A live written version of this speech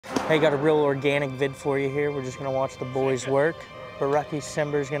Hey, got a real organic vid for you here. We're just gonna watch the boys work. Barucki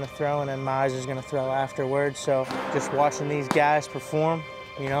Simber's gonna throw, and then Mize is gonna throw afterwards. So just watching these guys perform,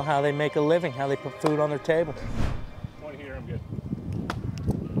 you know, how they make a living, how they put food on their table. One here, I'm good.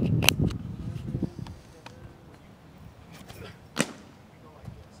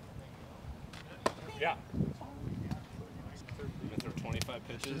 Yeah. I'm gonna throw 25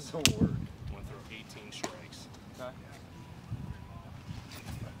 pitches. I'm gonna throw 18 strikes. Okay.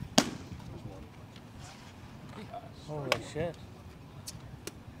 Holy shit.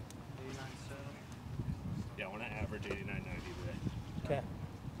 Yeah, I want to average 89.90 today. Okay.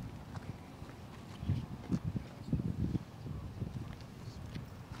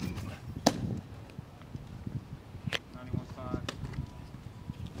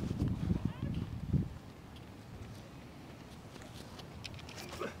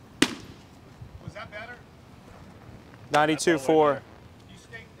 Was that better? 92.4. You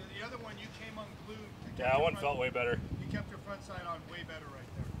stayed, the other one you came unglued. Yeah, that one felt way better. You kept your front side on way better right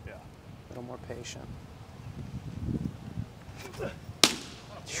there. Yeah. A little more patient.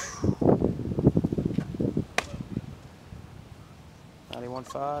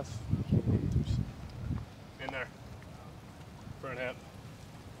 $91.5. In there. Front hip.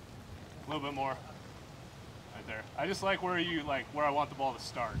 A little bit more. Right there. I just like where I want the ball to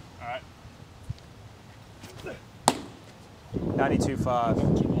start. All right.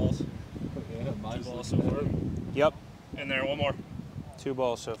 92.5. 2 balls. Yeah, 2 balls so far. Yep. In there, one more. 2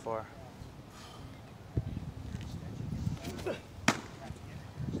 balls so far.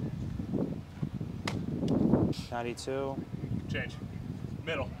 $92. Change.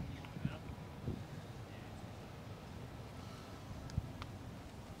 Middle.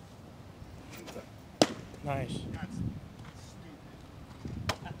 Nice. That's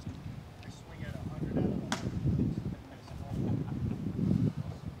stupid. I swing at 100 out of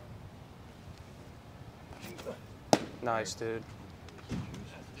 100. Nice, dude.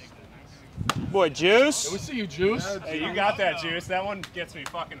 Boy, Juice. We see you, Juice. Hey, you got that, Juice. That one gets me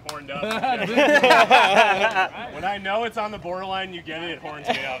fucking horned up. When I know it's on the borderline, you get it, it horns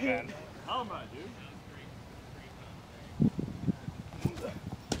me up, man. How am I, dude?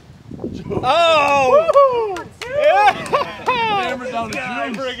 Oh! Hammer down the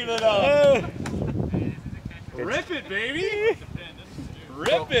I'm Juice. bringing it up. Rip it, baby.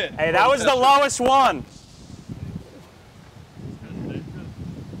 Rip it. Hey, that was the lowest one.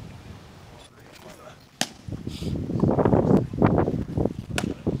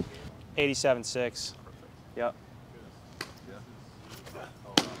 $87.6. Yep.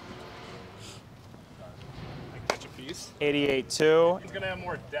 Catch a piece. 88.2. It's gonna have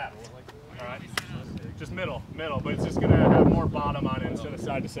more depth. All right. Just middle, but it's just gonna have more bottom on it instead of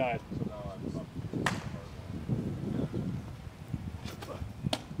side to side.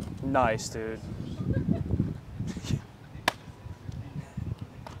 Nice, dude.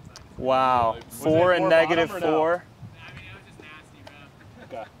 Wow. 4 and more negative bottom or no? 4.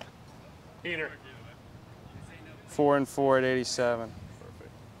 Okay. Heater. 4 and 4 at 87.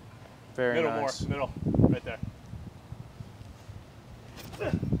 Perfect. Very Middle nice. more. Middle. Right there.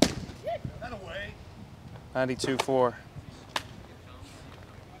 That away. 92.4.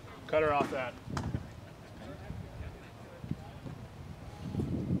 Cut her off that.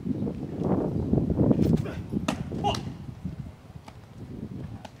 Oh.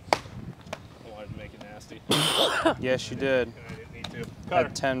 I wanted to make it nasty. Yes, you did. And I didn't need to. Cut her.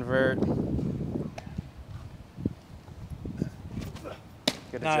 At 10 vert.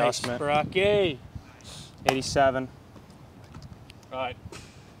 Good Nice, adjustment. Barucki. 87. All right.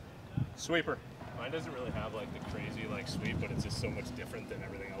 Sweeper. Mine doesn't really have like the crazy like sweep, but it's just so much different than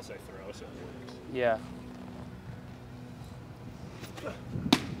everything else I throw, so it works. Yeah.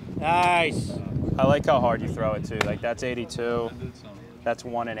 Nice. I like how hard you throw it too. Like that's 82. That's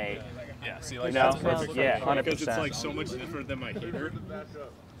 1 and 8. Yeah, see, like You know? that's perfect. Yeah, Because it's 100%. like so much different than my heater.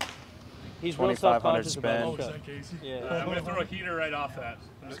 He's real 2,500 self-conscious about spin. himself. Yeah. I'm gonna throw a heater right off that.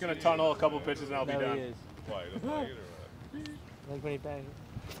 I'm just gonna tunnel a couple pitches and I'll be No, done. he is. Like when he bangs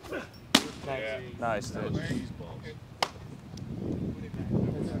it. Nice. Yeah. Nice, dude. When he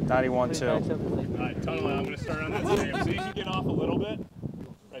 91.2. backs up, it's like, All right, tunnel it. I'm gonna start on that same. So you can get off a little bit.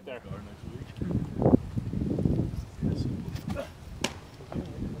 Right there.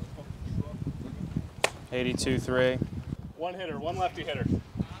 82.3. One hitter, one lefty hitter.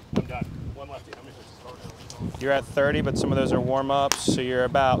 I'm done. One lefty. How many pitches? You're at 30, but some of those are warm-ups, so you're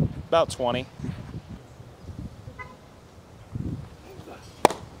about 20.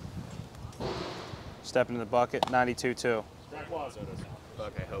 Step into the bucket, 92.2.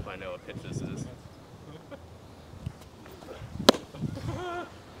 Fuck, I hope I know what pitch this is.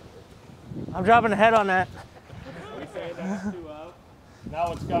 I'm dropping a head on that. We say that's 2-0.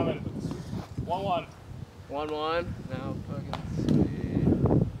 Now it's coming. 1-1. 1-1. Now fucking sweep.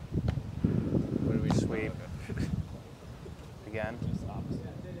 What do we sweep? Again.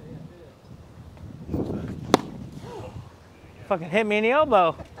 Fucking hit me in the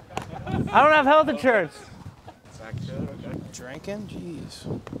elbow. I don't have health insurance. Back to it, okay. Drinking? Jeez.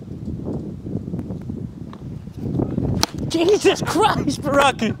 Jesus Christ,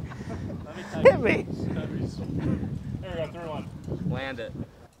 Rocky. Hit me. There we go, 3-1. Land it.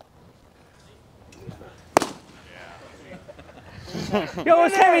 You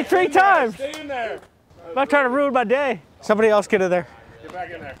almost hit me 3 times. Stay in there. I'm not trying to ruin my day. Somebody else get in there. Get back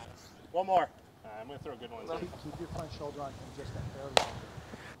in there. One more. I'm going to throw good ones in. Keep your front shoulder on just a hair long.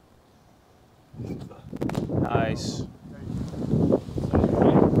 Nice.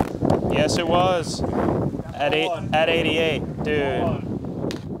 Yes, it was. At 88, dude.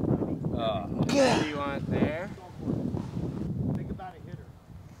 What do you want there? Think about a hitter.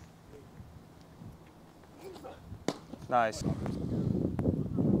 Nice.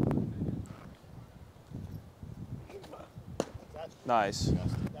 Nice.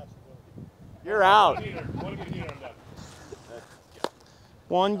 You're out. One good heater, I'm done.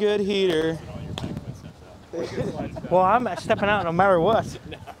 One good heater. Well, I'm stepping out no matter what.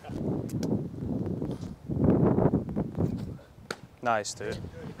 Nice, dude.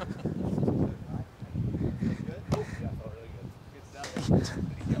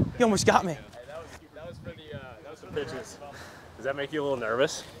 You almost got me. That was for the pitches. Does that make you a little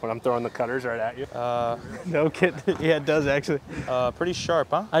nervous when I'm throwing the cutters right at you? No kid. Yeah, it does actually. Pretty sharp,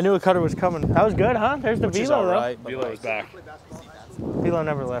 huh? I knew a cutter was coming. That was good, huh? There's the Which is velo, all though. right. But Velo's back. Velo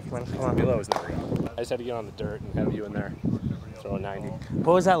never left, man. Come on. Velo was never gone. I just had to get on the dirt and have you in there throwing 90.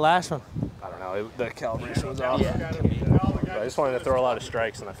 What was that last one? I don't know. The calibration was off. But I just wanted to throw a lot of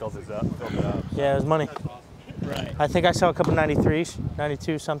strikes and I filled it up. Yeah, it was money. Right. I think I saw a couple 93s,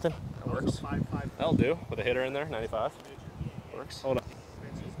 92 something. That works. That'll do. With a hitter in there, 95. Works. Hold on.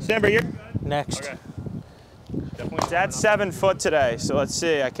 Simber, you're Next. Okay. Definitely. it's at 7 foot today, so let's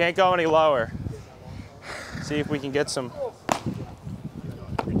see. I can't go any lower. See if we can get some.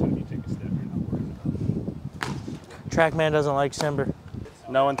 Every time you take a step, you're not worried. Trackman doesn't like Simber.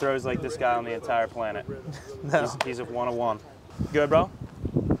 No one throws like this guy on the entire planet. No. He's a 101. Good, bro?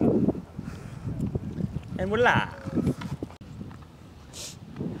 And we're live.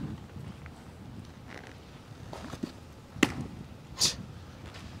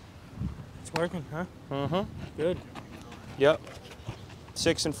 It's working, huh? Mm-hmm. Good. Yep.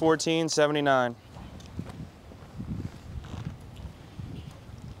 6 and 14, 79.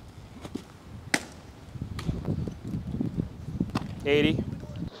 $80.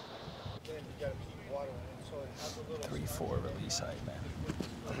 3-4 release height, man.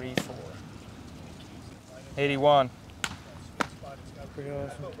 3-4. 81. Pretty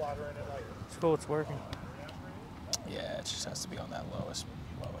awesome. It's cool, it's working. Yeah, it just has to be on that lowest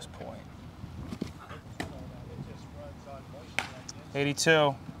point.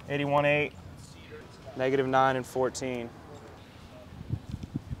 82, 81.8, -9 and 14.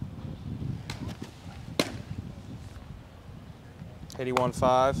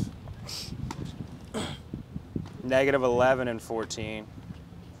 -5, -11 and 14.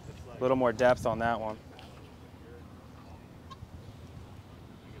 A little more depth on that one.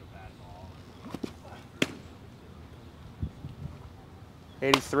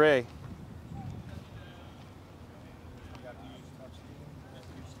 $83.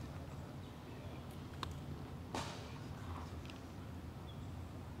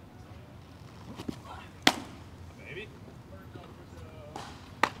 Maybe.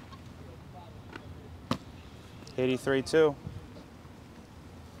 83 too.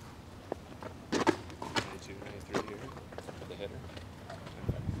 92, 93 here. The hitter.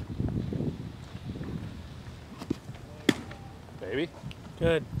 Baby.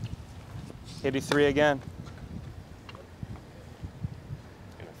 Good. 83 again.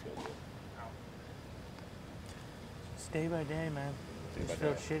 Gonna feel good. It's day by day, man. Day Just by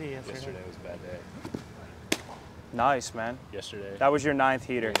felt day. shitty yesterday. Yesterday was a bad day. Nice, man. Yesterday. That was your 9th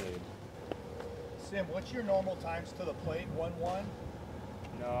heater. Sim, what's your normal times to the plate? 1-1?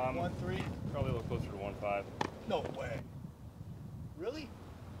 No, I'm 1-3? probably a little closer to 1.5. No way. Really?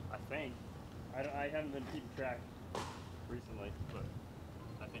 I think. I haven't been keeping track recently, but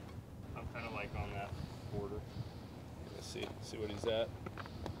I think I'm kind of like on that border. Let's see what he's at.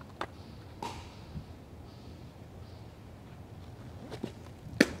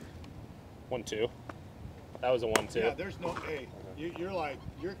 One, two. That was a 1-2. Yeah, there's no, hey, you're like,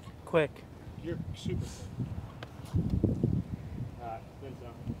 you're Quick. super. Think so.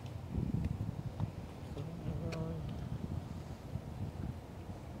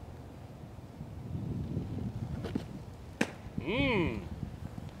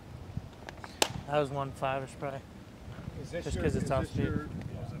 That was 1.5 probably. Is this Just your- 'cause it's is off this speed. your- Do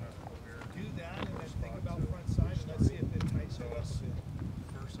that and then think about front side and let's see if it tightens So it up that's a bit.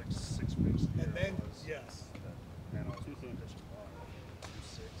 first like 6 weeks. And then, yes. And I was pitching a lot.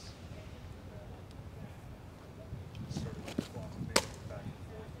 2.6. Started like flopping back and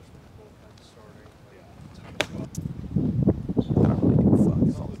forth between the bullpen starting. Time to go up.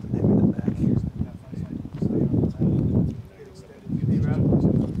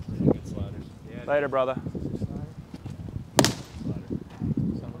 Later, brother.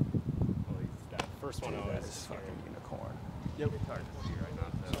 That first one always This fucking unicorn. It's hard to see right now.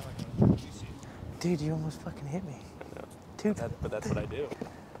 Dude, you almost fucking hit me. Dude, But that's what I do.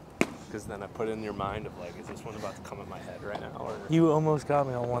 Because then I put in your mind of like, is this one about to come at my head right now? Or you almost got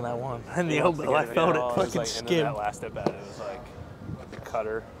me on that one. And the elbow, I felt it fucking And then skim. that last at bat, it was like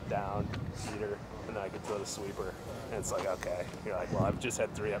cutter, down, heater, and then I could throw the sweeper. And it's like, okay. You're like, well, I've just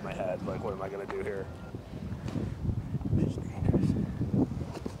had 3 at my head. Like, what am I going to do here?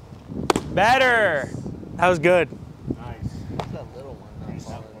 Better. That was good. Nice. That little one.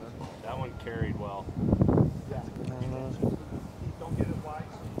 That one carried well. Don't get it wide.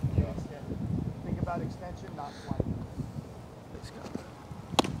 So think about extension, not flight.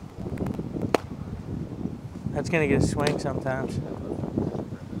 That's gonna get a swing sometimes.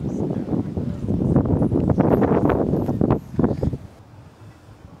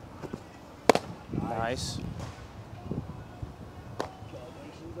 Nice.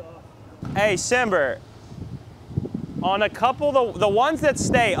 Hey, Simber. On a couple of the ones that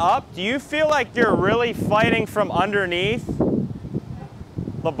stay up, do you feel like you're really fighting from underneath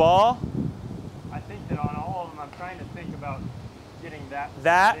the ball? I think that on all of them, I'm trying to think about getting that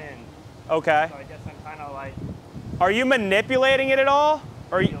That? Okay. So I guess I'm kind of like Are you manipulating it at all?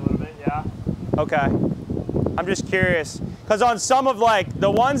 Or a little bit, yeah. okay. I'm just curious. Because on some of like the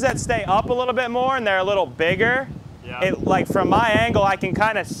ones that stay up a little bit more and they're a little bigger, Yeah. it like from my angle I can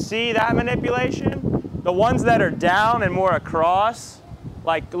kind of see that manipulation. The ones that are down and more across,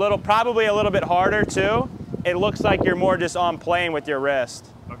 like probably a little bit harder too, it looks like you're more just on playing with your wrist.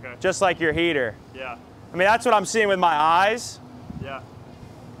 Okay. Just like your heater. Yeah. I mean, that's what I'm seeing with my eyes. Yeah.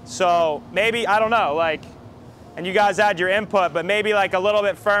 So maybe, I don't know, like, and you guys had your input, but maybe like a little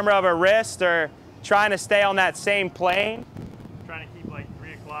bit firmer of a wrist or trying to stay on that same plane. Trying to keep like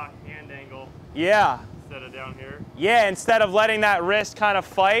 3 o'clock hand angle Yeah. instead of down here. Yeah, instead of letting that wrist kind of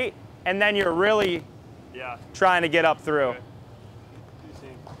fight, and then you're really Yeah. trying to get up through. Okay.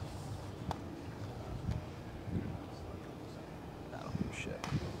 Shit.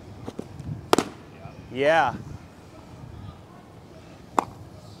 Yeah.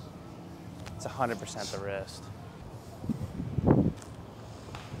 It's 100% the wrist.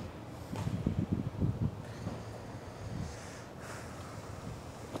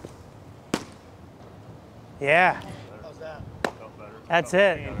 Yeah, How's that? Felt better. that's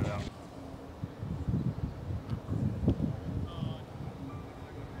Felt it. got out.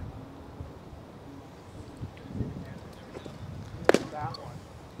 That one.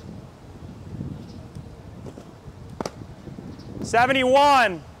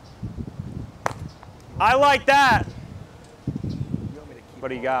 71. I like that. What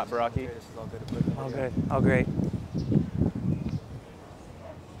do you got, Brocky? All good. All great.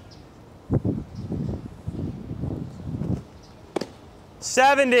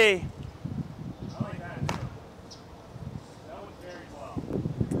 $70.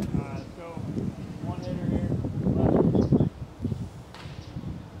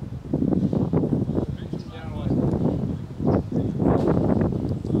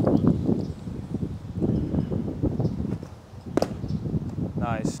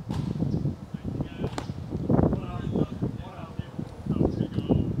 Nice.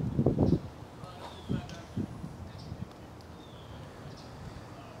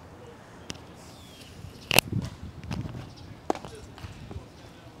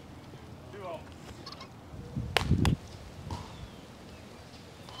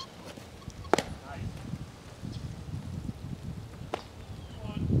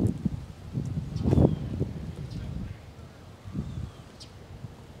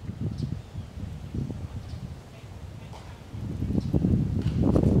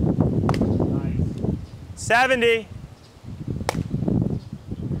 Nice. 70.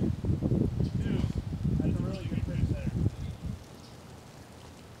 That's a really good pitch there.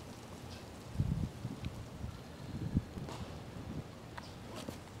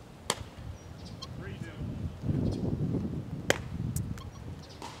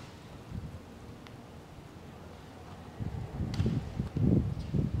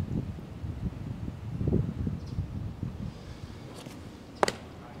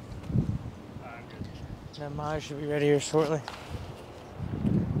 then mine should be ready here shortly.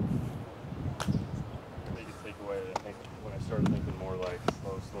 Biggest takeaway, I think, when I started thinking more like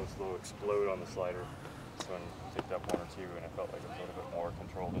slow, explode on the slider. So when I picked up 1 or 2, and I felt like it was a little bit more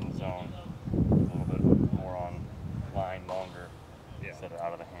controlled in the zone, a little bit more on line longer instead of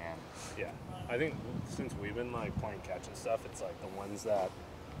out of the hand. Yeah, I think since we've been like playing catch and stuff, it's like the ones that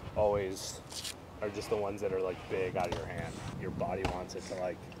always are just the ones that are like big out of your hand. Your body wants it to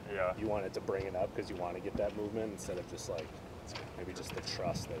like, you want it to bring it up because you want to get that movement instead of just like maybe just the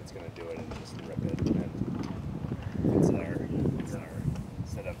trust that it's going to do it and just rip it. And it's there.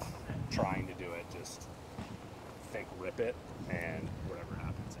 Instead of trying to do it, just think rip it, and whatever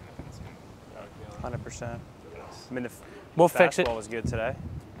happens, happens. 100%. Yes. I mean, the We'll fix it. fastball was good today.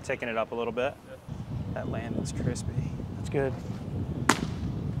 Taking it up a little bit. That landing's crispy. That's good.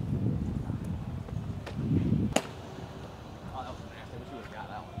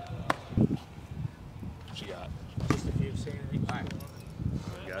 What you got? Just a few sandwiches. All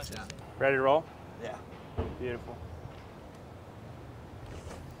right. Gotcha. Ready to roll? Yeah. Beautiful.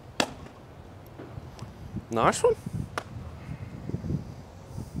 Nice one.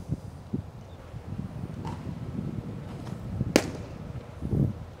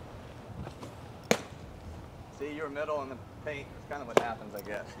 See, you're middle in the paint. It's kind of what happens, I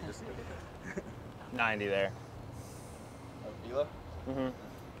guess. You just 90 there. Vila?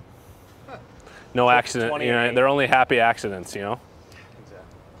 No accident. 20 You know, and 8. they're only happy accidents. You know. Exactly.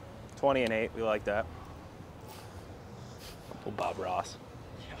 20 and 8. We like that. Well, Bob Ross.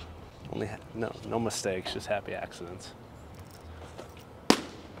 Only no mistakes, just happy accidents.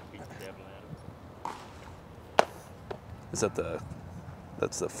 Is that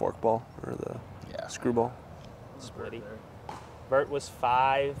that's the fork ball or the screwball? Splitty. Vert was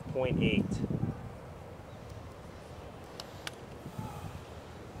 5.8.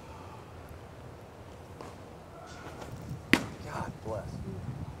 God bless.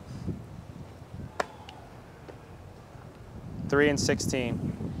 3 and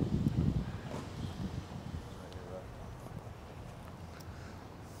 16.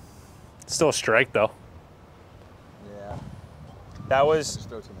 Still a strike though. Yeah. That was, Just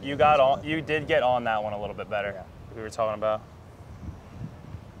throw too many you got hits on on, that. you did get on that one a little bit better. Yeah. We were talking about.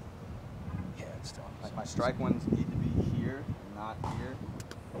 Yeah, it's still. Like my strike ones need to be here, not here.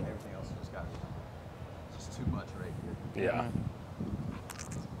 Everything else just got just too much right here. Yeah.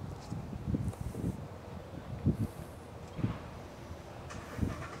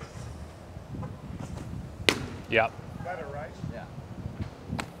 Yep. Got it right? Yeah.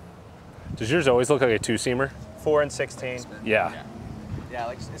 Does yours always look like a two-seamer? 4 and 16. Yeah. Yeah,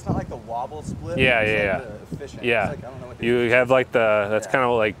 like it's not like the wobble split. Yeah, it's yeah, like the efficient. Yeah. It's like, I don't know what You have like that's Yeah. kind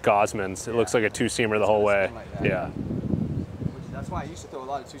of like Gosman's. It looks like a two-seamer the whole way. Something like that. Yeah. Which, that's why I used to throw a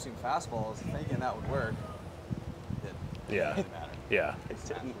lot of two-seam fastballs, thinking that would work. It Yeah. didn't matter. Yeah. It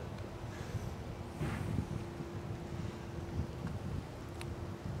didn't.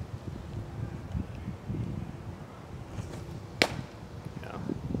 Yeah.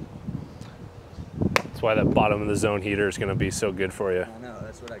 That's why that bottom of the zone heater is going to be so good for you. I know,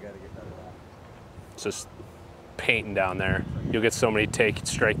 that's what I got to get better at. It's just painting down there. You'll get so many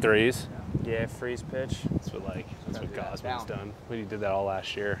strike threes. Yeah, freeze pitch. That's what Gosman's done. He did that all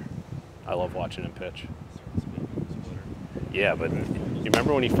last year. I love watching him pitch. Yeah, but you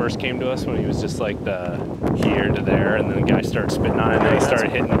remember when he first came to us when he was just like the here to there, and then the guy started spitting on it, and then he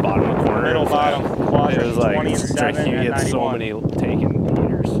started hitting the bottom of the corner. Middle, bottom, It quadrant, was like 20 and 7 you and get so 91. many taken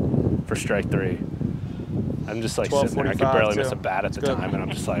heaters for strike three. I'm just like sitting there. I could 12:45 barely miss too. a bat at the Good. time, and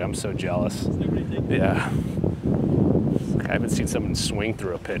I'm just like, I'm so jealous. Yeah. I haven't seen someone swing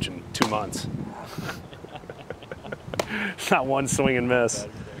through a pitch in 2 months. Not one swing and miss.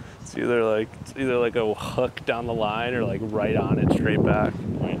 It's either like a hook down the line or like right on it straight back.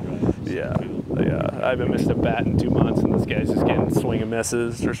 Yeah. I haven't missed a bat in 2 months, and this guy's just getting swing and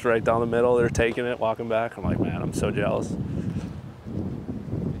misses just right down the middle. They're taking it, walking back. I'm like, man, I'm so jealous.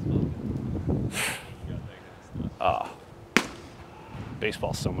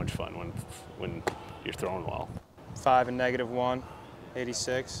 Baseball's so much fun when you're throwing well. 5 and -1.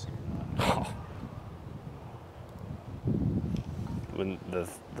 86. When the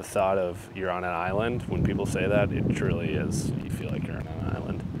thought of you're on an island, when people say that, it truly is. You feel like you're on an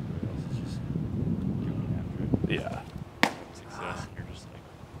island. Yeah. Success, you're just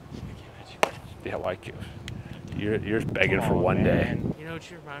like, Yeah, why? You're begging Come for on, one day. And you know what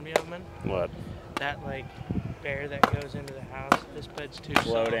you remind me of, man? What? That like bear that goes into the house. This bed's too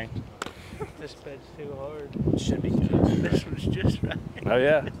Floating. soft. This bed's too hard. Should be good. This one's just right. Oh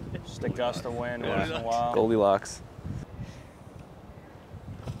yeah. Just a gust of wind Yeah. once in a while. Goldilocks.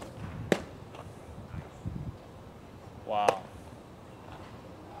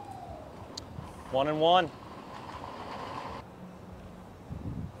 1-1.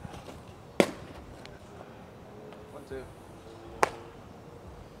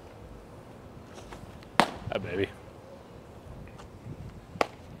 Hi, baby.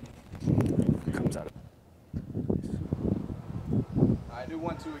 Comes out. I do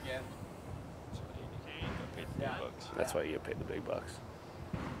 1-2 again. That's why you get paid the big bucks.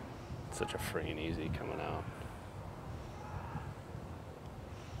 It's such a free and easy coming out.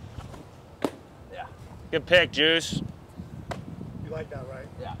 Good pick, Juice. You like that, right?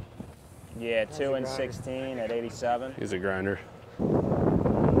 Yeah. Yeah, 2 and 16 at 87. He's a grinder.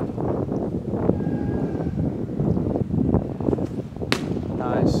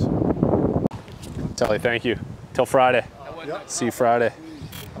 Nice. Telly, thank you. Till Friday. See you Friday.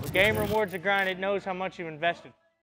 Game rewards the grind. It knows how much you invested.